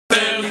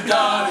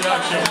l'Italia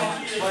chiama.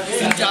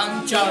 Si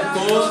giancia al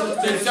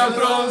corte, siamo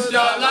pronti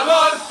alla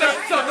morte,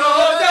 sono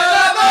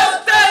della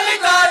morte,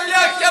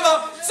 l'Italia chiama.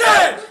 Sì!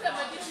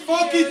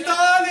 Fuck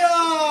Italia!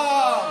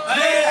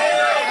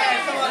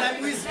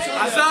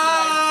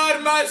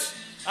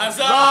 As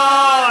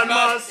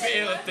armas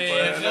pela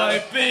terra e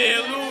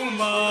pelo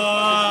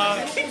mar.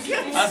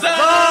 As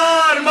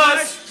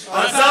armas.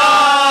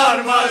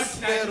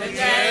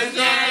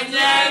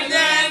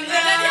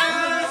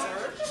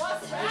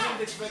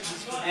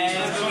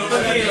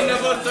 In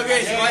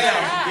portoghese,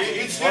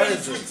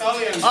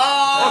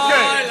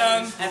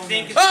 Island,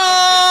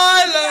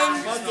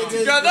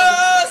 gotta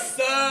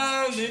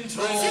stand in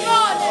throne.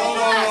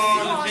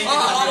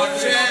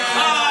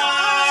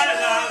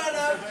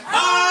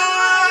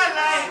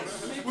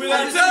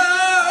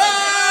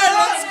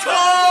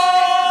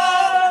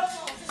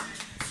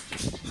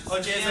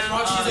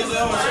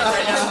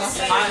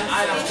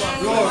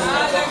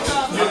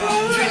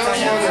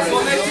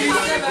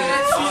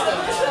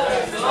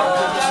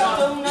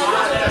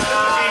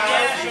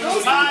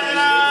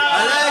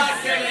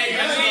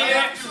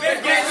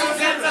 Perché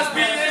senza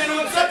spine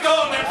non so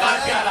come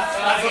farcela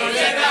a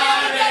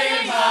rodenare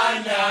il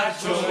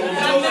magnaccione,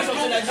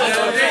 a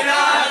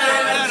rodenare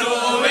la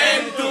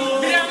gioventù,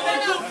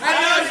 a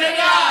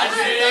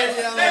rodenare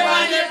le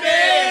mani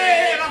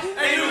bere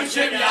e non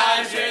ci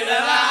piace da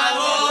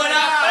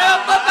lavorare.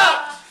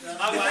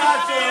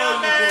 Abbraccio a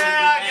me,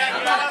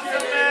 abbraccio a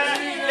me,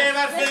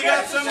 leva il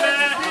figazzo a me,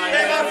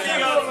 leva il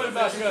figazzo a me.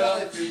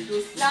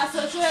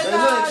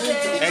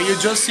 And you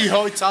just see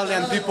how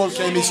Italian people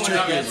can be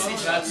stupid.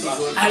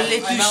 Alle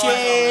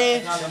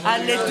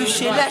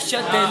toucher,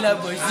 lasciate la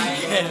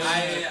musica.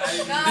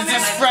 This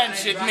is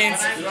French, it means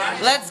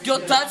let's go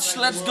touch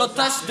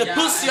the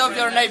pussy of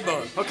your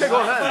neighbor. Okay, go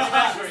ahead.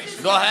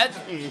 Go ahead.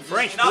 In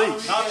French,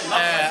 please.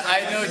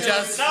 I know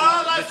just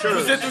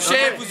vous êtes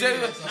touché, vous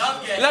êtes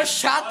la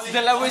chatte de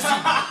la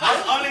voisine.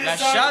 La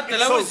chatte de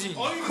la voisine.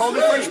 Call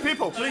the French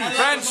people, please.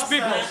 French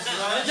people.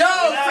 Yo,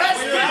 French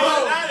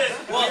people.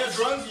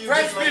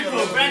 French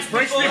people.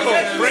 French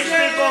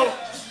people.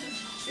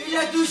 Il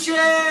a touché.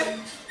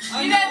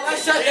 La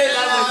chatte de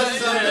la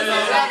voisine.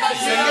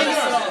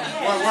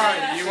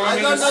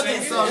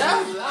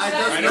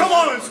 Come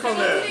on,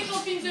 Scolaire.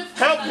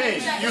 Help me.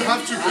 You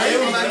have to pay.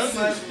 We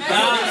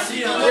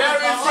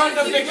are in front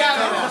of the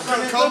camera.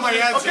 Call my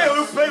answer. Okay,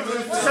 we'll play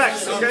with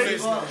sex, okay?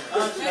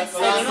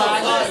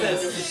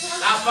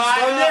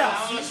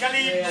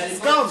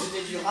 Come.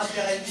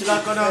 Tu la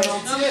connais en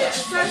entier?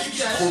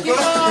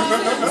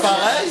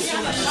 Pareil.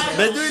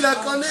 Mais d'où il la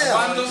connaît?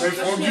 Mais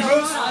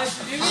frauduleuse.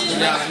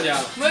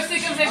 Moi c'est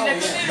comme ça que je la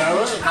connais. Bah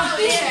ouais.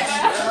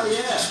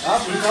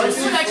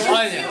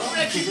 Olha,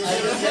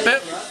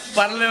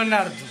 para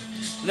Leonardo.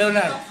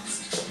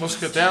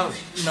 Moscatel.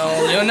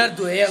 Não,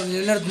 Leonardo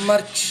Leonardo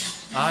Marques.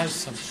 Ai,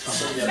 santo.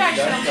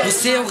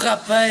 Você é um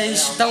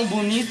rapaz tão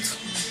bonito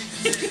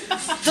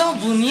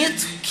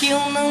que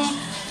eu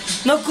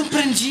não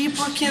compreendi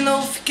porque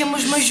não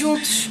ficamos mais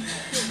juntos.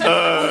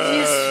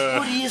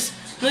 Por isso,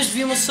 nós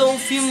vimos só um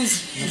filme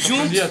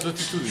juntos. A tua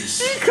atitude.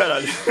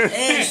 Caralho.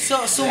 É,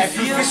 só um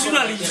filme.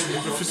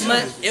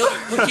 Mas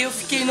porque eu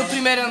fiquei no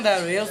primeiro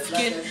andar, ele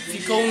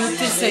ficou no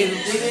terceiro.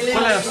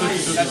 Qual é a sua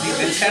atitude?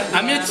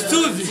 A minha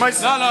atitude?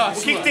 Mas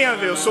o que tem a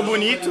ver? Eu sou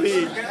bonito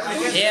e...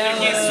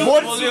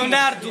 O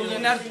Leonardo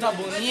tá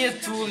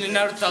bonito, o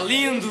Leonardo tá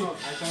lindo,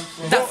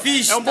 tá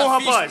fixe. É um bom tá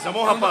rapaz, fixe. é um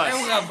bom rapaz. É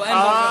um bom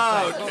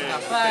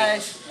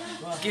rapaz.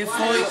 Que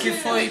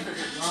foi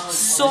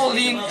só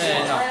lindo,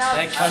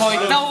 que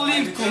foi tão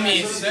lindo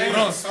comigo,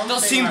 tão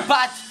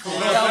simpático,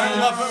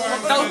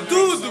 tão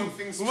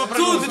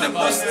tudo de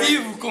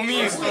positivo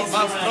comigo.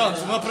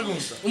 Pronto, uma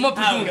pergunta. Uma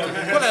pergunta,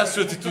 Qual é a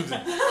sua atitude?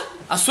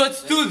 a sua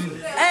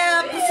atitude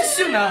é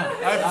profissional.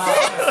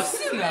 A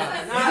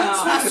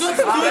sua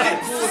atitude é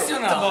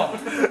profissional.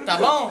 Tá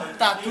bom?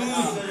 Tá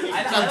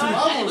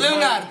tudo.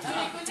 Leonardo,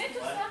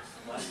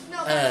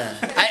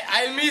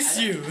 I miss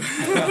you.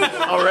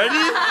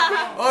 Already?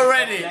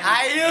 Already.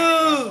 Are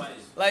you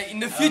like in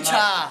the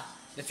future?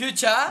 The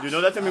future? You know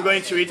that I'm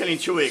going to Italy in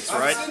 2 weeks,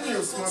 right?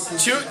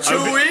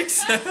 Two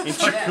weeks? In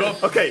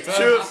okay,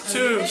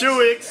 two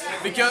weeks.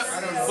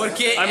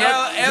 Porque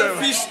ele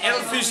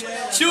fez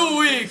 2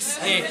 weeks.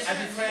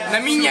 Na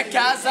minha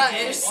casa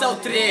estes são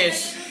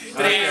 3.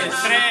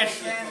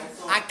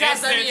 A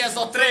casa minha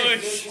são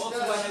 3.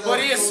 Por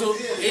isso,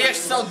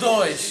 estes são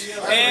 2.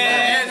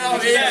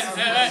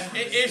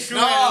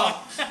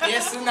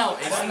 Esse não.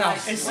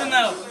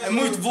 É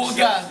muito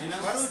vulgar.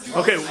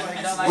 Okay,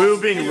 we will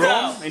be in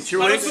Rome in 2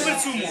 weeks.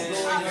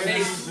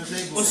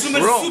 O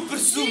super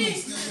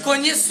sumo.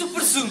 Conheço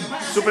super sumo.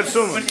 Super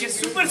sumo. Porque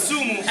super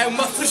sumo é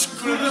uma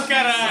frescura do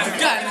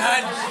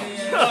caralho.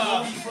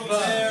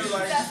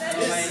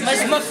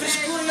 Mas uma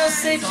frescura não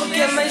sei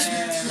porque, mas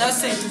não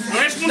sei.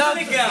 Não és muito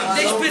legal.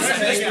 Deixa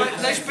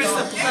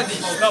pensar um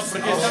bocadinho. Não,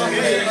 porque estava a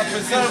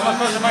pensar uma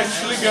coisa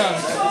mais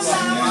elegante.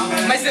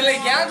 Mais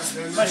elegante?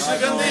 Mais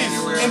elegante é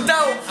isso.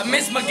 Então, a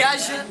mesma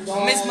gaja, a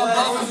mesma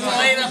bola,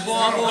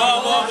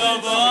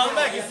 boa. Como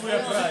é que foi a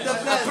praia?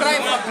 A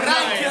praia foi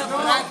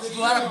branca.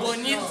 popular,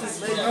 bonito.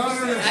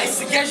 Aí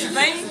esse gajo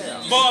vem,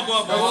 Boa.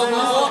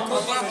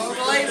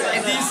 e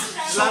diz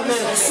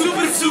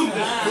super sumo.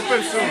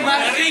 Uma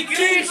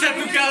riqueza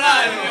do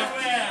caralho.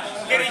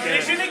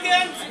 Riqueza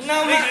elegante.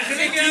 Não,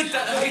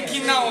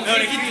 uma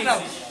riquita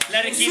não.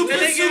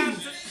 Super sumo.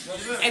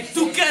 É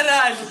do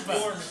caralho, pá.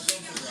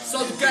 Só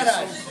do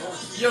caralho.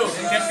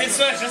 Que a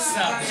pessoa já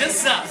sabe. Já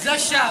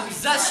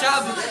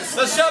sabe.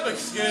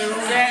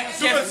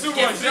 Super sumo,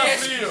 já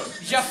frio.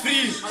 Já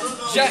frio,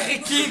 já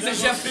requinta,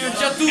 já frio,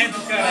 já tudo. É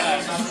do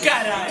caralho. Do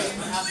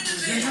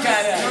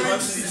caralho.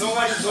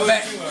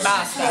 Bem,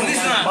 basta.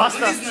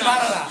 Basta?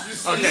 Para lá.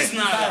 Ok.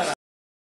 Nada.